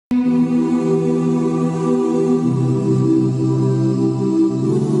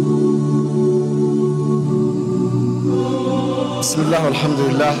بسم الله والحمد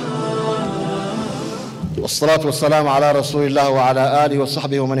لله والصلاة والسلام على رسول الله وعلى آله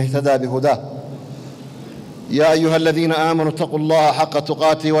وصحبه ومن اهتدى بهداه. يا أيها الذين آمنوا اتقوا الله حق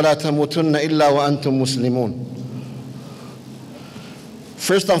تقاته ولا تموتن إلا وأنتم مسلمون.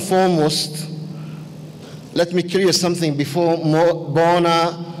 First and foremost, let me clear something before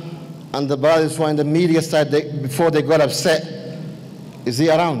Bona and the brothers who are in the media side, before they got upset. Is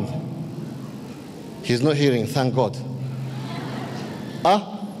he around? He's not hearing, thank God.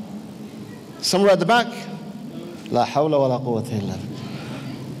 Somewhere at the back? La hawla wa la quwwata illa billah.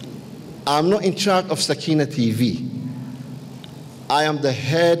 I'm not in charge of Sakina TV. I am the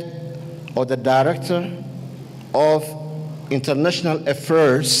head or the director of international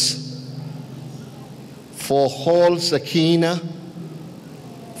affairs for whole Sakina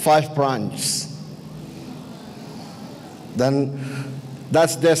 5 branches. Then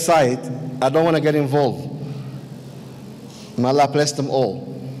that's their side. I don't want to get involved. May Allah bless them all.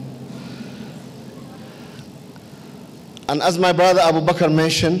 And as my brother Abu Bakr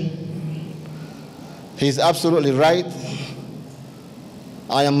mentioned, he's absolutely right.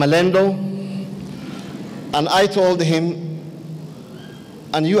 I am Malendo. And I told him,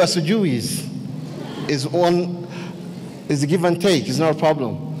 and you as a Jew is a give and take, it's not a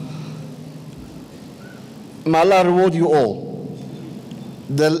problem. May Allah reward you all.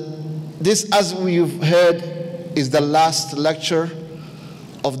 This, as we've heard, is the last lecture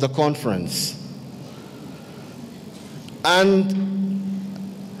of the conference. And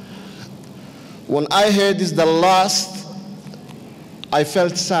when I heard this the last, I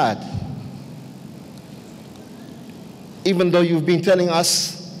felt sad. Even though you've been telling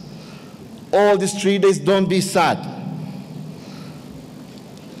us all these 3 days, don't be sad.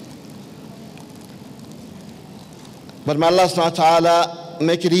 But may Allah subhanahu wa ta'ala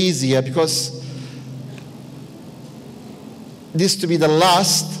make it easier, because this to be the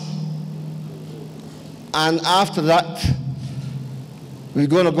last, and after that we're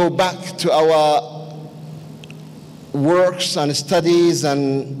going to go back to our works and studies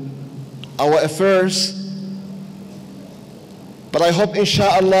and our affairs. But I hope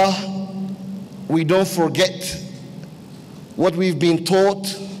inshallah we don't forget what we've been taught,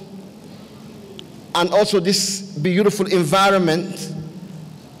 and also this beautiful environment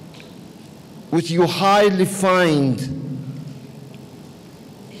which you hardly find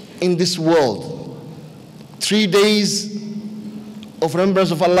in this world. 3 days of remembrance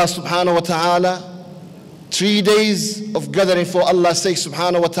of Allah subhanahu wa ta'ala, 3 days of gathering for Allah's sake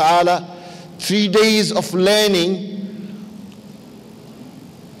subhanahu wa ta'ala, 3 days of learning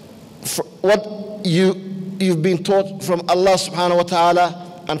what you've been taught from Allah subhanahu wa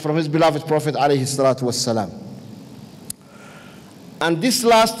ta'ala and from his beloved Prophet alayhi salatu wassalam. And this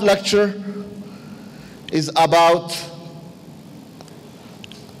last lecture is about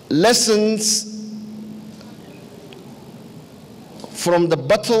lessons from the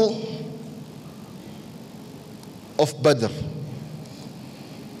battle of Badr.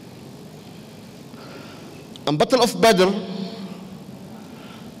 And Battle of Badr,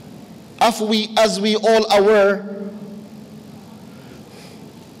 as we all aware,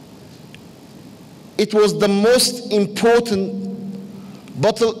 it was the most important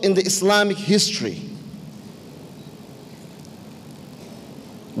battle in the Islamic history.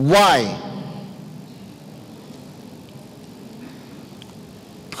 Why?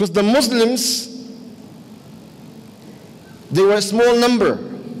 Because the Muslims, they were a small number.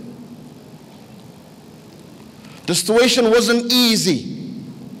 The situation wasn't easy.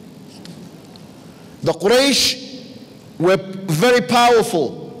 The Quraysh were very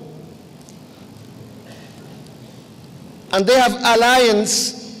powerful. And they have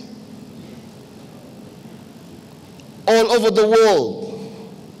alliance all over the world.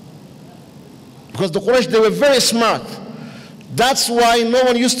 Because the Quraysh, they were very smart. That's why no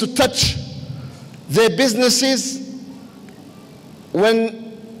one used to touch their businesses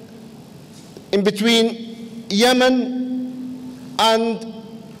when in between Yemen and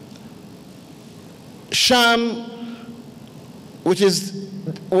Sham, which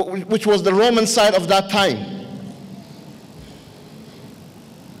was the Roman side of that time.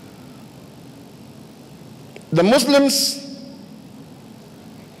 The Muslims,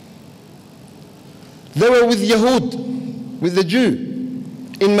 they were with Yahud, with the Jew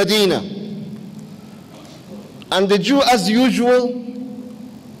in Medina. And the Jew, as usual,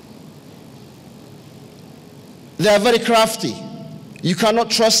 they are very crafty. You cannot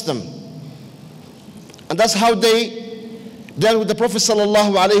trust them. And that's how they dealt with the Prophet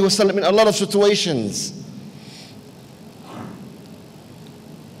sallallahu alaihi wasallam in a lot of situations.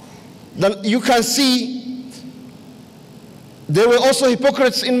 Then you can see There were also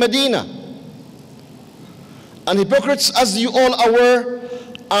hypocrites in Medina. And hypocrites, as you all are aware,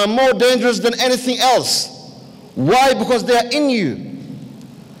 are more dangerous than anything else. Why? Because they are in you.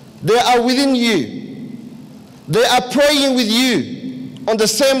 They are within you. They are praying with you on the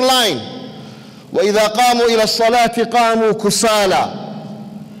same line. وَإِذَا قَامُوا إِلَى الصَّلَاةِ قَامُوا كُسَالًا.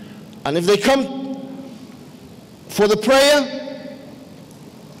 And if they come for the prayer,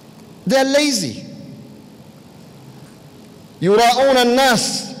 they are lazy. يُرَاءُونَ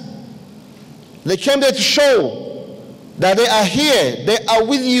النَّاسِ. They came there to show that they are here, they are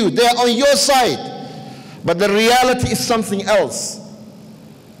with you, they are on your side. But the reality is something else.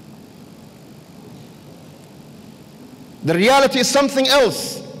 The reality is something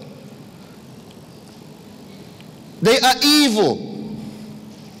else. They are evil.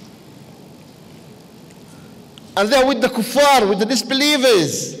 And they are with the kuffar, with the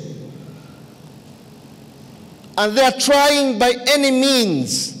disbelievers. And they are trying by any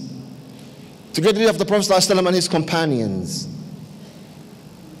means to get rid of the Prophet ﷺ and his companions.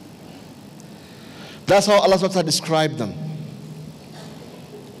 That's how Allah SWT described them.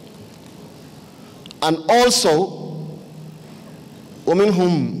 And also,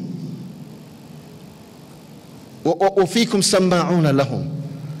 وَمِنْهُمْ وَفِيكُمْ سَمَّاعُونَ لَهُمْ.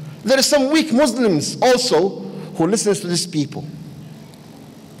 There are some weak Muslims also who listen to these people.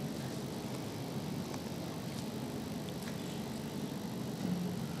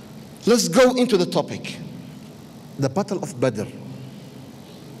 Let's go into the topic. The Battle of Badr.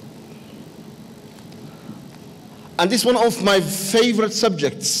 And this is one of my favorite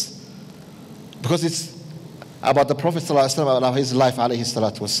subjects because it's about the Prophet ﷺ, about his life, alayhi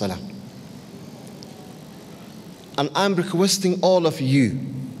salatu wassalam. And I'm requesting all of you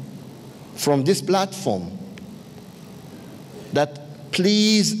from this platform that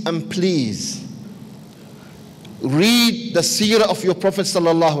please and please read the seerah of your Prophet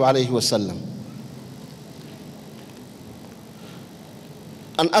sallallahu alaihi wasallam.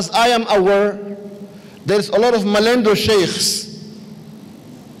 And as I am aware, there's a lot of Malendo sheikhs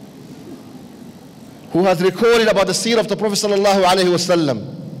who has recorded about the seerah of the Prophet sallallahu alaihi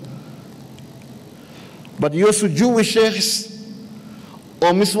wasallam. But your Jewish sheikhs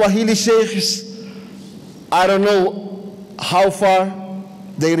or Miswahili sheikhs, I don't know how far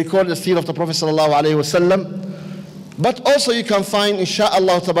they recorded the seerah of the Prophet sallallahu alaihi wasallam. But also you can find,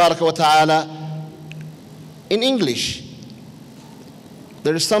 insha'Allah tabaraka wa ta'ala, in English.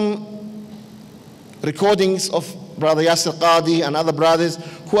 There is some recordings of Brother Yasir Qadi and other brothers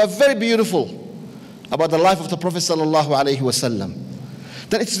who are very beautiful about the life of the Prophet sallallahu alaihi wasallam.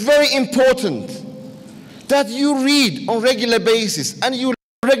 Then it's very important that you read on regular basis and you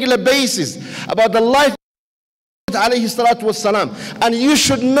regular basis about the life of alayhi salatu wasalam, and you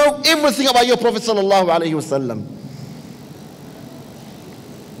should know everything about your Prophet sallallahu alaihi wasallam.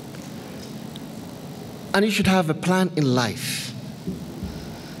 And you should have a plan in life.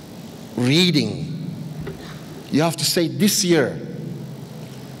 Reading. You have to say, this year,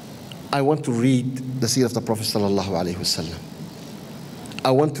 I want to read the seerah of the Prophet sallallahu alaihi wasallam.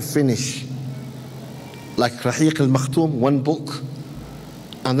 I want to finish like Rahiq al-Makhtoum, one book,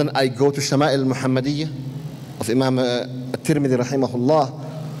 and then I go to Shama'il al-Muhammadiyya of Imam al-Tirmidhi rahimahullah,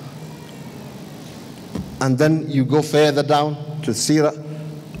 and then you go further down to Seerah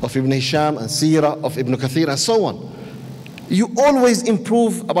of Ibn Hisham and Seerah of Ibn Kathir and so on. You always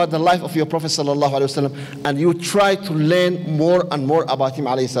improve about the life of your Prophet sallallahu alaihi wasallam, and you try to learn more and more about him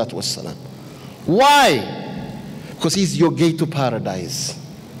alayhi salatu wasallam. Why? Because he's your gate to paradise.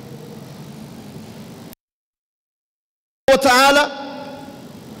 Ta'ala,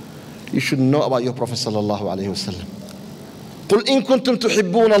 you should know about your Prophet sallallahu alaihi wasallam. قُلْ إِن كُنْتُمْ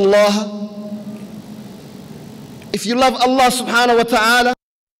تُحِبُّونَ اللَّهَ. If you love Allah subhanahu wa ta'ala,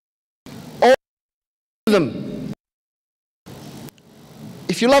 all of them.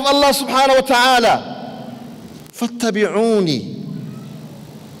 If you love Allah subhanahu wa ta'ala, فَاتَّبِعُونِي.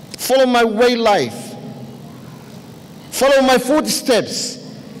 Follow my way life. Follow my footsteps.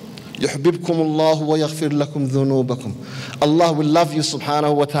 يحببكم الله ويغفر لكم ذنوبكم. Allah will love you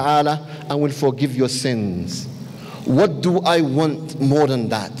subhanahu wa ta'ala and will forgive your sins. What do I want more than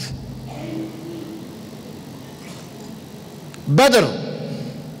that? Badr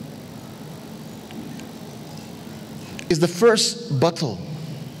is the first battle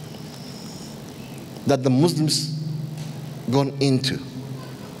that the Muslims gone into.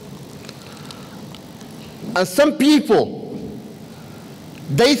 And some people,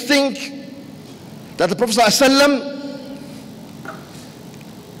 they think that the Prophet ﷺ,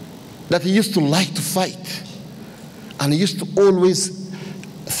 that he used to like to fight. And he used to always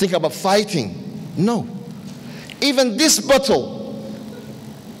think about fighting. No. Even this bottle,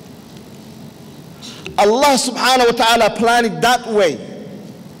 Allah subhanahu wa ta'ala planned it that way.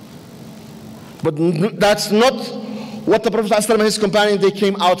 But that's not what the Prophet ﷺ and his companions, they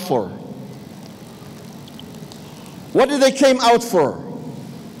came out for. What did they came out for?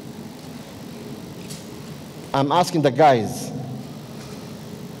 I'm asking the guys.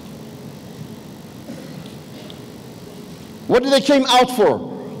 What did they came out for?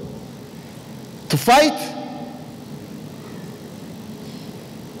 To fight?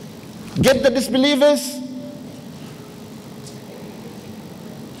 Get the disbelievers?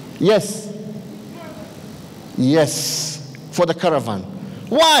 Yes. Yes, for the caravan.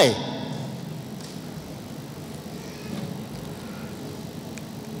 Why?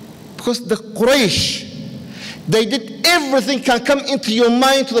 Because the Quraysh, they did everything can come into your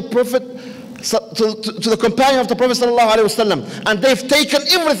mind to the Prophet, to the companion of the Prophet sallallahu alaihi wasallam, and they've taken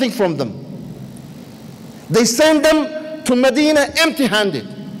everything from them. They send them to Medina empty-handed.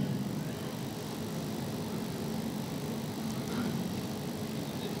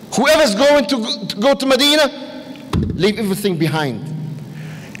 Whoever's going to go to Medina, leave everything behind.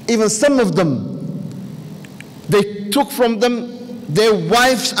 Even some of them, they took from them their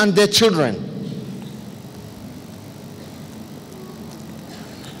wives and their children.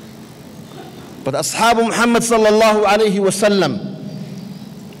 But Ashab Muhammad sallallahu alayhi wasallam,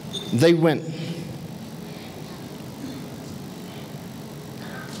 they went.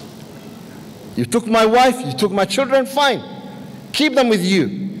 You took my wife, you took my children, fine. Keep them with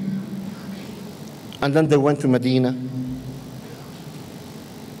you. And then they went to Medina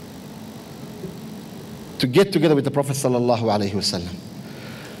to get together with the Prophet sallallahu alaihi wasallam.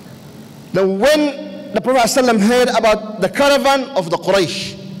 Then when the Prophet sallallahu heard about the caravan of the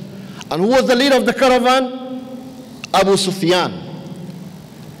Quraysh, and who was the leader of the caravan? Abu Sufyan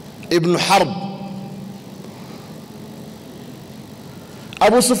ibn Harb.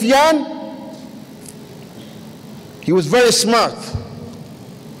 Abu Sufyan, he was very smart.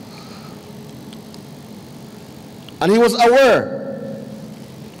 And he was aware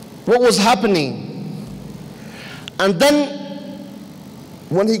what was happening. And then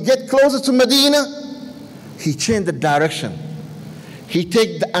when he get closer to Medina, he changed the direction. He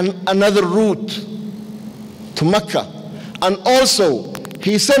take another route to Mecca. And also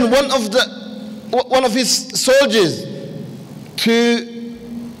he sent one of his soldiers to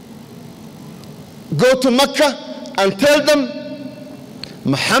go to Mecca and tell them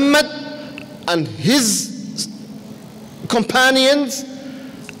Muhammad and his companions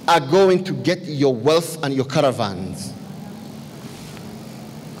are going to get your wealth and your caravans.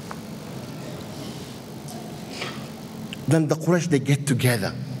 Then the Quraysh, they get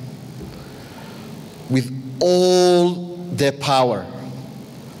together with all their power,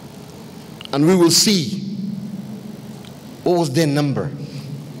 and we will see what was their number.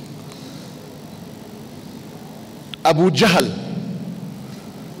 Abu Jahl,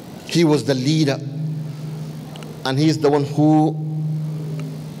 he was the leader, and he is the one who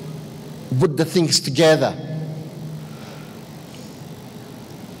put the things together.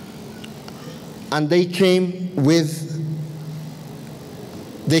 And they came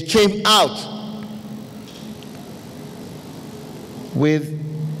out with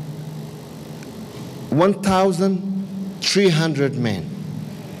 1,300 men.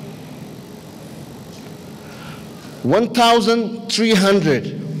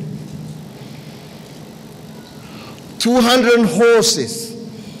 1,300. 200 horses.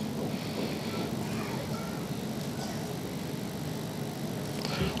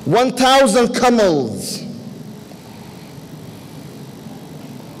 1,000 camels.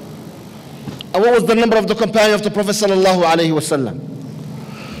 And what was the number of the companion of the Prophet sallallahu alaihi wasallam?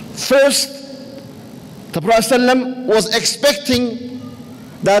 First, the Prophet sallam was expecting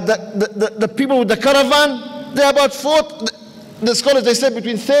that the people with the caravan, they're about 40, the scholars, they say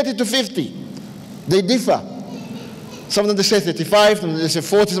between 30 to 50. They differ. Some of them they say 35, some of them they say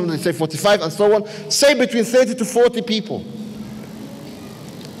 40, some of them they say 45, and so on. Say between 30 to 40 people.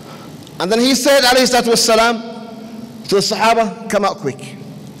 And then he said, alayhi salatu wassalam, to the Sahaba, come out quick.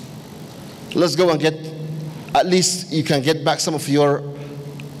 Let's go and get, at least you can get back some of your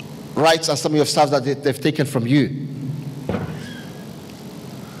rights and some of your stuff that they've taken from you.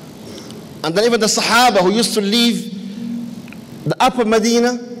 And then even the Sahaba who used to leave the upper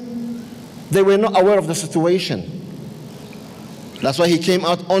Medina, they were not aware of the situation. That's why he came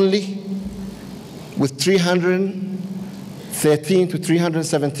out only with 313 to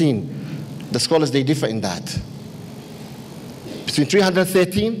 317. The scholars, they differ in that. Between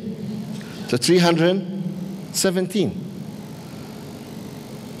 313 to 317.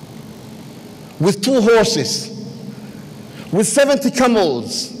 With 2 horses. with 70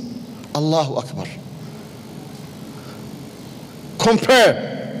 camels. Allahu Akbar.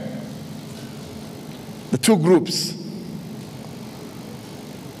 Compare the two groups.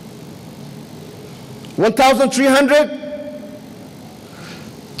 1,300,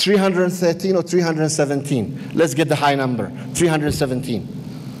 313 or 317. Let's get the high number, 317.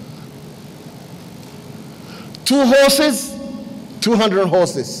 2 horses, 200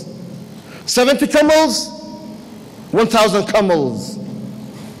 horses. 70 camels, 1,000 camels.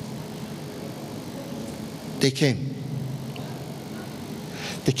 They came.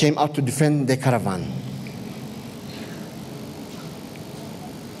 They came out to defend their caravan.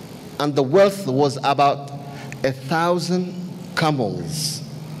 And the wealth was about 1,000 camels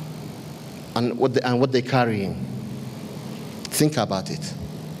and what they're carrying. Think about it.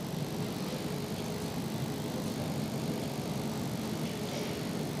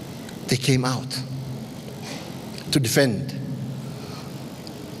 They came out to defend.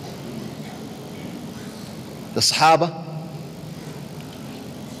 The Sahaba,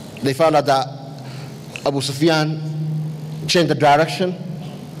 they found out that Abu Sufyan changed the direction,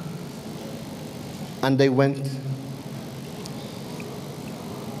 and they went.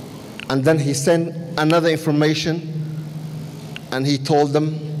 And then he sent another information, and he told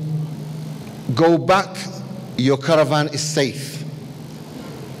them, go back, your caravan is safe.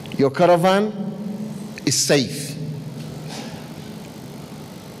 Your caravan is safe.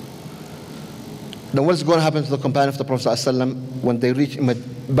 Then what's going to happen to the companion of the Prophet ﷺ when they reach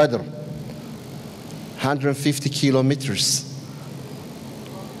Badr? 150 kilometers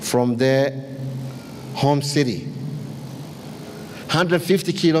from their home city.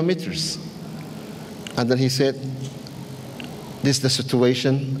 150 kilometers. And then he said, this is the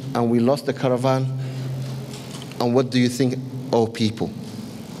situation, and we lost the caravan, and what do you think, O people?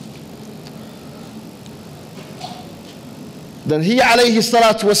 Then he, alayhi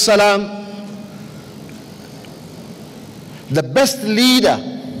salatu wassalam, the best leader,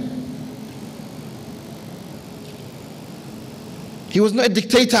 he was not a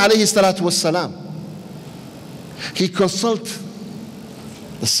dictator, alayhi salatu wassalam. He consulted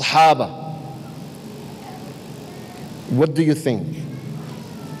the Sahaba. What do you think?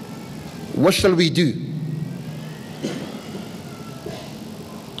 What shall we do?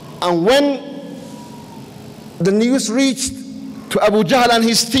 And when the news reached to Abu Jahl and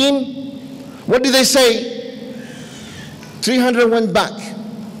his team, what did they say? 300 went back.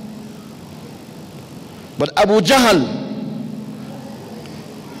 But Abu Jahl,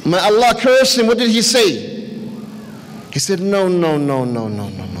 may Allah curse him, what did he say? He said, no.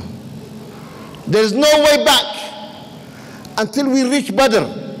 There's no way back until we reach Badr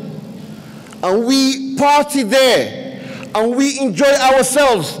and we party there and we enjoy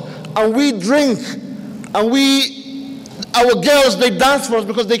ourselves and we drink and our girls, they dance for us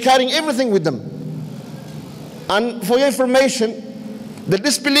because they're carrying everything with them. And for your information, the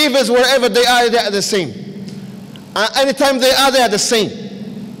disbelievers, wherever they are the same. Anytime they are the same.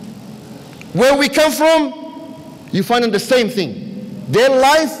 Where we come from, you find them the same thing. Their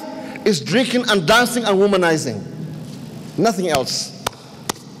life is drinking and dancing and womanizing. Nothing else.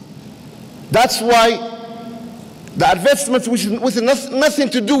 That's why the advertisement with nothing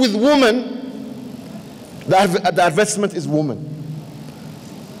to do with woman, the advertisement is woman.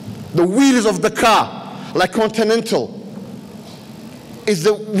 The wheels of the car, like Continental, is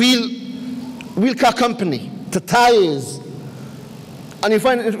the wheel car company, the tires. And you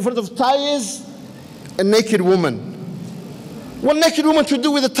find in front of tires a naked woman. What naked woman to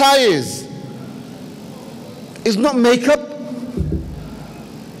do with the tires? It's not makeup,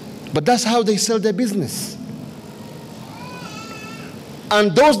 but that's how they sell their business.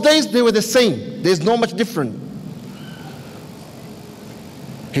 And those days they were the same. There's not much different.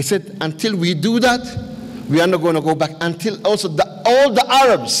 He said, until we do that, we are not going to go back. Until also all the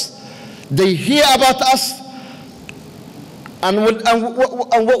Arabs, they hear about us and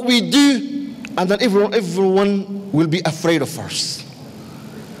what we do, and then everyone will be afraid of us.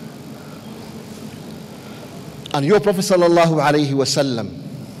 And your Prophet sallallahu alaihi wasallam,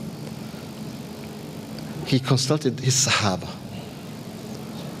 he consulted his Sahaba.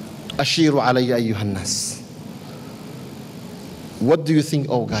 Ashiru alayya ayyuhan nas. What do you think,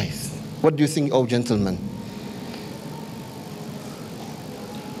 oh guys? What do you think, oh gentlemen?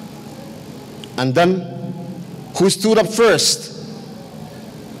 And then, who stood up first?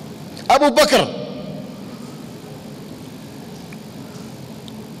 Abu Bakr.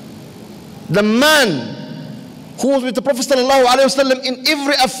 The man who was with the Prophet sallallahu alaihi wasallam in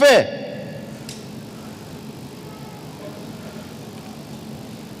every affair.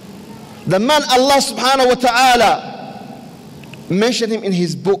 The man Allah subhanahu wa ta'ala mentioned him in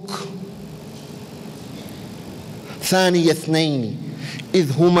his book. ثاني اثنين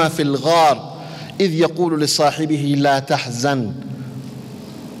إذ هما في الغار إذ يقول لصاحبه لا تحزن.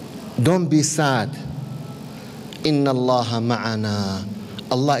 Don't be sad. إن الله معنا.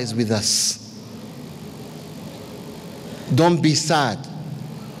 Allah is with us. Don't be sad.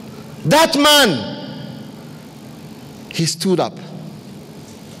 That man, he stood up.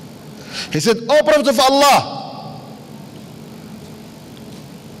 He said, "O Prophet of Allah,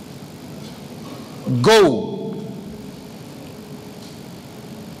 go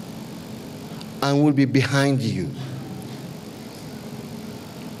and we'll be behind you.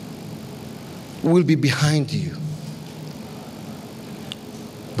 We'll be behind you."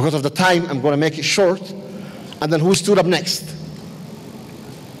 Because of the time, I'm going to make it short. And then who stood up next?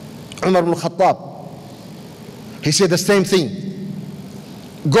 Umar ibn Khattab. He said the same thing.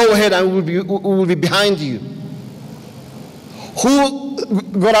 Go ahead and we will be behind you. Who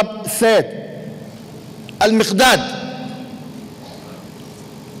got up said? Al-Miqdad.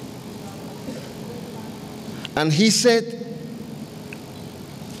 And he said,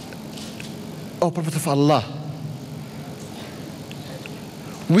 "O Prophet of Allah,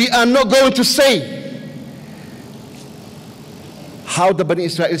 we are not going to say how the Bani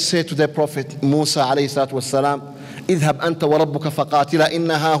Israel said to their prophet Musa alayhi salatu wassalam, اذهب أنت وربك فقاتلا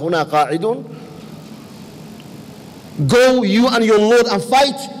إنها هنا قاعدون. Go you and your Lord and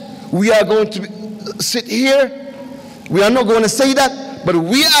fight. We are going to sit here. We are not going to say that, but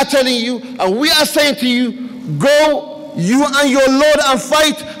we are telling you and we are saying to you, go you and your Lord and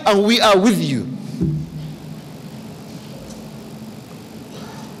fight, and we are with you."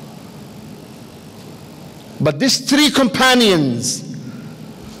 But these three companions,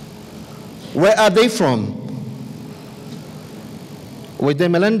 where are they from? Were they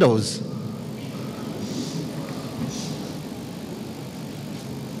Melendos?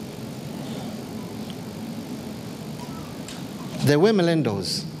 They were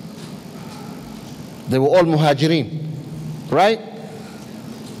Melendos. They were all Muhajirin, right?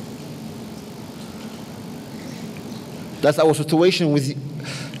 That's our situation with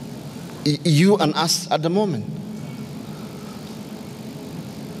you and us at the moment.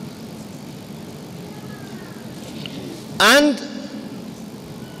 And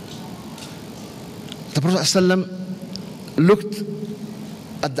the Prophet ﷺ looked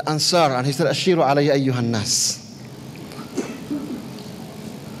at the Ansar and he said, "Ashiru alayya ayyuhan nas."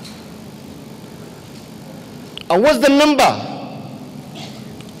 And what's the number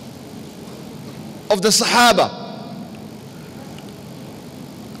of the Sahaba?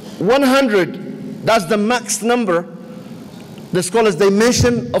 100, that's the max number the scholars they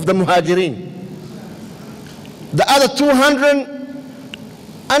mention of the Muhajirin. The other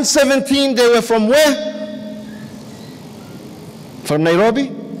 217, they were from where? From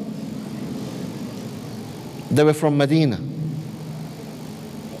Nairobi? They were from Medina,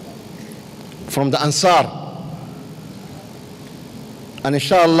 from the Ansar. And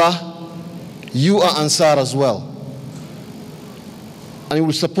inshallah, you are Ansar as well. And you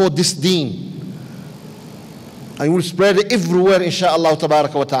will support this deen. And you will spread it everywhere, inshaAllah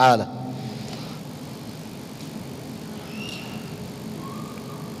tabaraka wa ta'ala.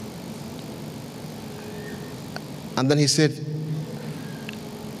 And then he said,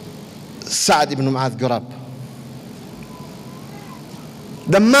 Sa'd ibn Mu'adh got up.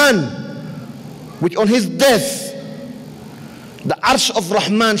 The man which on his death, the Arsh of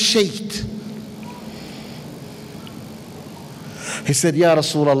Rahman shaked. He said, "Ya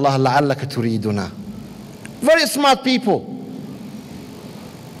Rasulullah, la'allaka turiduna." Very smart people.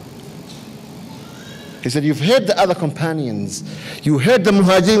 He said, "You've heard the other companions. You heard the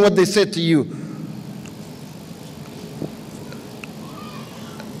Muhajirin, what they said to you.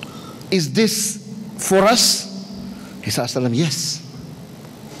 Is this for us?" He said, "Yes.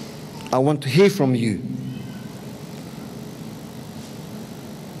 I want to hear from you."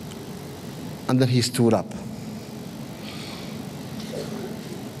 And then he stood up.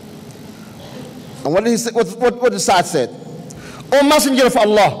 And what did he say? What did Sa'd said? "O Messenger of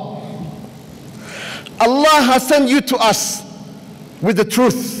Allah, Allah has sent you to us with the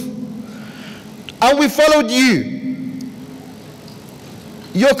truth, and we followed you,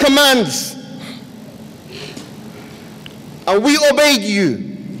 your commands, and we obeyed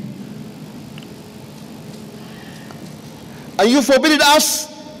you, and you forbidden us,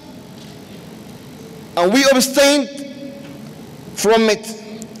 and we abstained from it.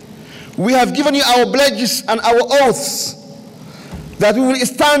 We have given you our pledges and our oaths that we will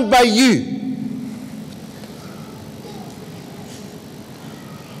stand by you.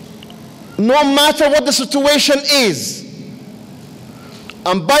 No matter what the situation is,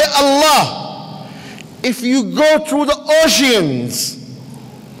 And by Allah, if you go through the oceans,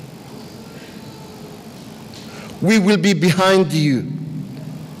 we will be behind you.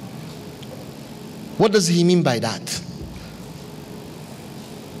 What does he mean by that?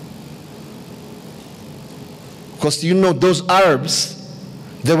 Because you know those Arabs,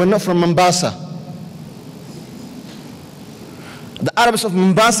 they were not from Mombasa. The Arabs of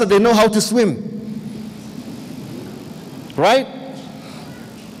Mombasa, they know how to swim. Right?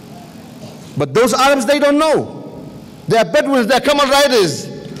 But those Arabs, they don't know. They are Bedouins, they are camel riders,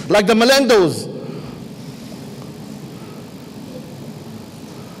 like the Malendos.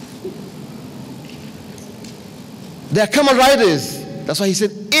 They are camel riders. That's why he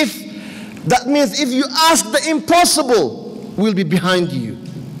said, that means if you ask the impossible, we'll be behind you.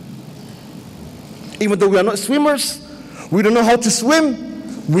 Even though we are not swimmers, we don't know how to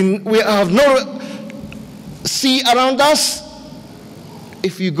swim, we have no sea around us.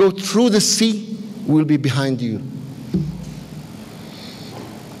 If you go through the sea, we'll be behind you.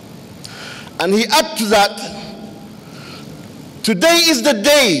 And he added to that, today is the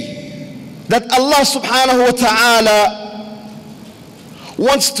day that Allah subhanahu wa ta'ala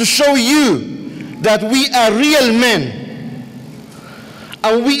wants to show you that we are real men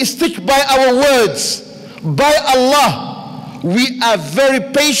and we stick by our words. By Allah, we are very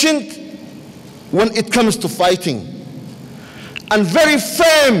patient when it comes to fighting and very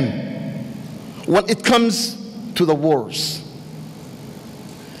firm when it comes to the wars.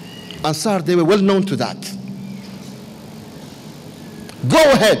 Ansar, they were well known to that.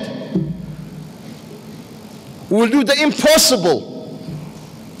 Go ahead. We'll do the impossible.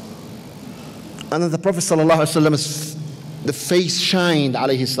 And then the Prophet ﷺ, the face shined,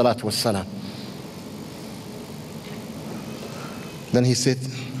 alayhi salatu wassalam. Then he said,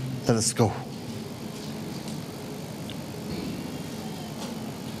 let us go.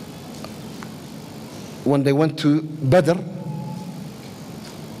 When they went to Badr,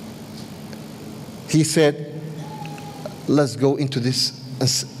 he said, let's go into this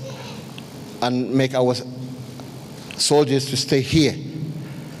and make our soldiers to stay here.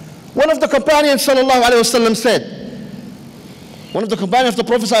 One of the companions sallallahu alaihi wasallam said, one of the companions of the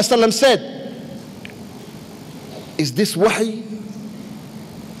Prophet sallallahu alaihi wasallam said, is this wahy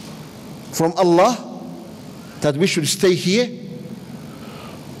from Allah that we should stay here?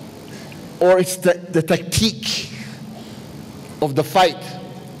 Or it's the tactique of the fight?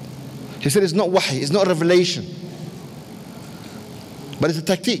 He said it's not wahy, it's not revelation, but it's a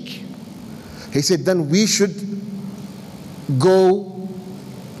tactique. He said then we should go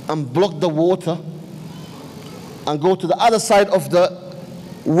and block the water and go to the other side of the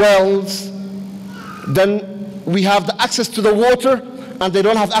wells. Then we have the access to the water and they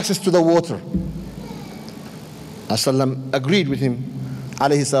don't have access to the water. As-salam agreed with him,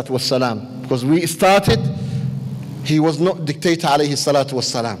 alayhi salatu wassalam, because we started, he was not dictator, alayhi salatu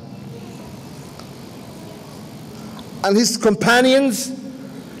wassalam. And his companions,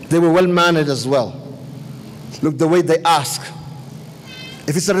 they were well mannered as well. Look the way they ask.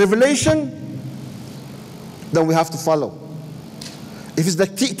 If it's a revelation, then we have to follow. If it's the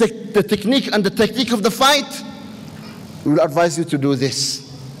technique and the technique of the fight, we will advise you to do this.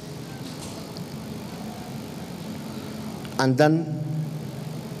 And then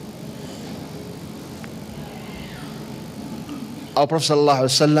our Prophet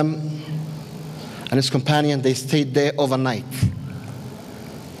ﷺ and his companion, they stayed there overnight.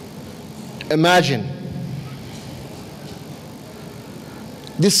 Imagine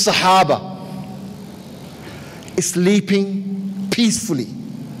this Sahaba is sleeping peacefully.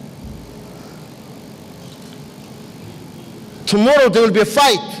 Tomorrow there will be a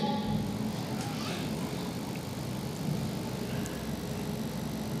fight.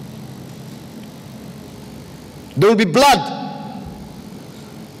 There will be blood.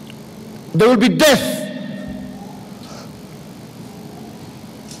 There will be death.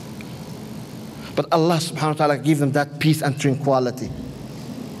 But Allah subhanahu wa ta'ala gave them that peace and tranquility.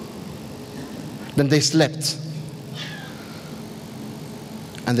 Then they slept.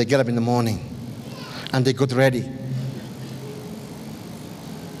 And they get up in the morning. And they got ready.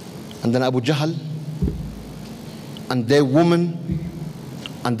 And then Abu Jahl and their women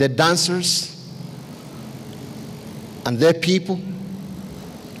and their dancers and their people,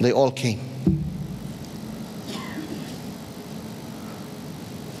 they all came.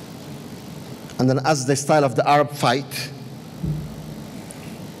 And then as the style of the Arab fight,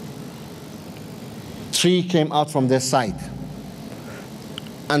 3 came out from their side.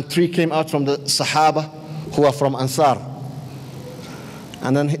 And 3 came out from the Sahaba who are from Ansar.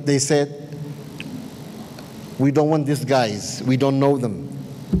 And then they said, We don't want these guys. We don't know them.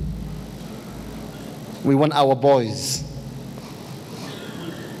 We want our boys.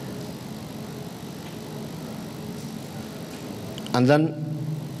 And then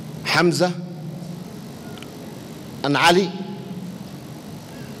Hamza and Ali,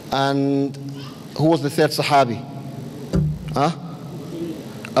 and who was the third Sahabi? Huh?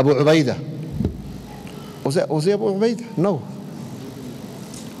 Abu Ubaidah. Was it Abu Ubaidah? No.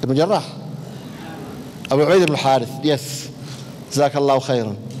 Ibn Jarrah. Abu Ubaidah ibn Harith. Yes. Jazakallahu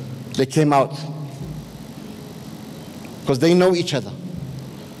khairan. They came out because they know each other.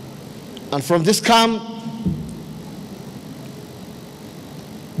 And from this camp,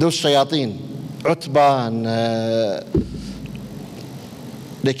 those shayateen, Utbah, and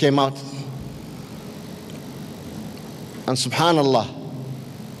they came out. And subhanallah,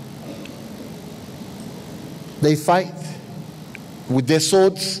 they fight with their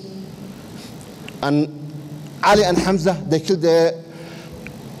swords, and Ali and Hamza, they killed their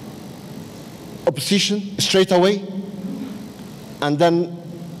opposition straight away. And then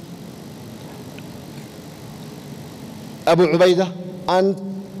Abu Ubaidah and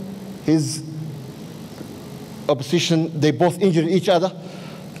his opposition, they both injured each other.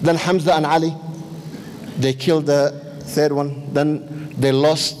 Then Hamza and Ali, they killed the third one. Then they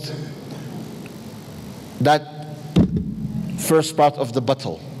lost that first part of the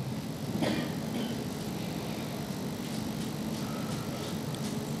battle.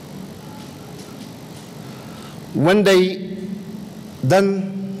 When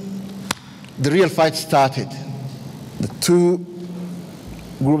then the real fight started. The two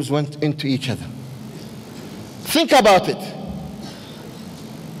groups went into each other. Think about it.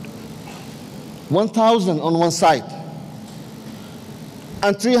 1,000 on one side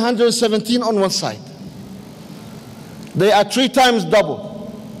and 317 on one side. They are 3 times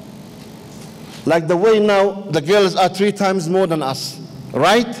double. Like the way now the girls are 3 times more than us,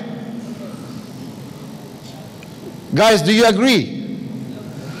 right? Guys, do you agree?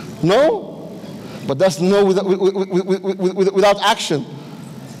 No? But that's no without action.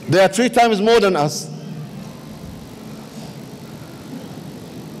 They are 3 times more than us.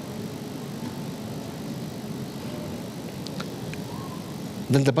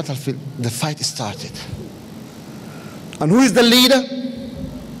 Then the battlefield, the fight started. And who is the leader?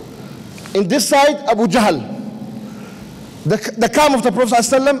 In this side, Abu Jahl. The camp of the Prophet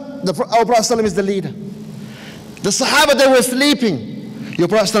ﷺ, our Prophet ﷺ is the leader. The Sahaba, they were sleeping. Your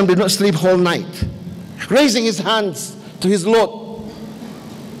Prophet ﷺ did not sleep whole night. Raising his hands to his Lord.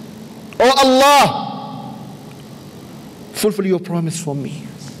 Oh Allah, fulfill your promise for me.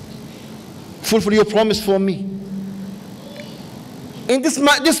 Fulfill your promise for me. In this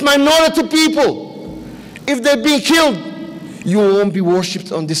minority people, if they're being killed, you won't be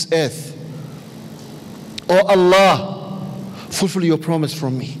worshipped on this earth. Oh Allah, fulfill your promise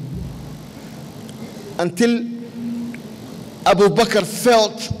from me. Until Abu Bakr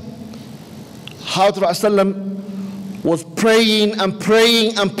felt how the Prophet was praying and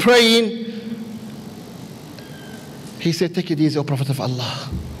praying and praying. He said, take it easy, O Prophet of Allah.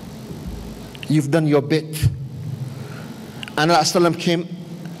 You've done your bit. And Rasulullah came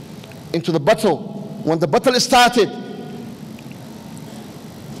into the battle. When the battle started,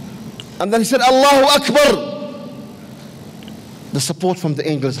 and then he said, Allahu Akbar. The support from the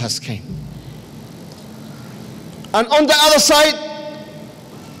angels has came. And on the other side,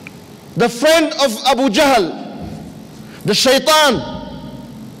 the friend of Abu Jahl, the shaitan,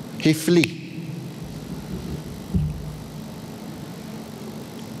 he flee.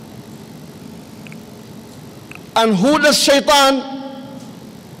 And who does shaitan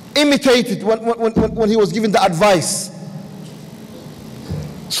imitated when he was given the advice?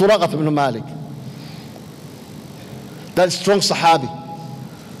 Suraqat ibn Malik. That strong Sahabi.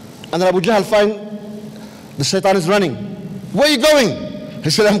 And then Abu Jahl find the shaitan is running. Where are you going? He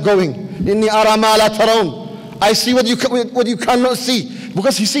said, I'm going. Inni ara ma la tarawun. I see what you cannot see.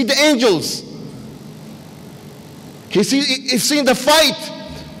 Because he see the angels. He's seeing the fight.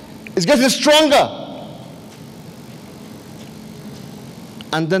 It's getting stronger.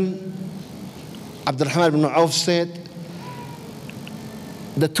 And then Abdurrahman ibn Auf said,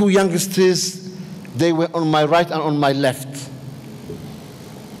 the two youngsters, they were on my right and on my left.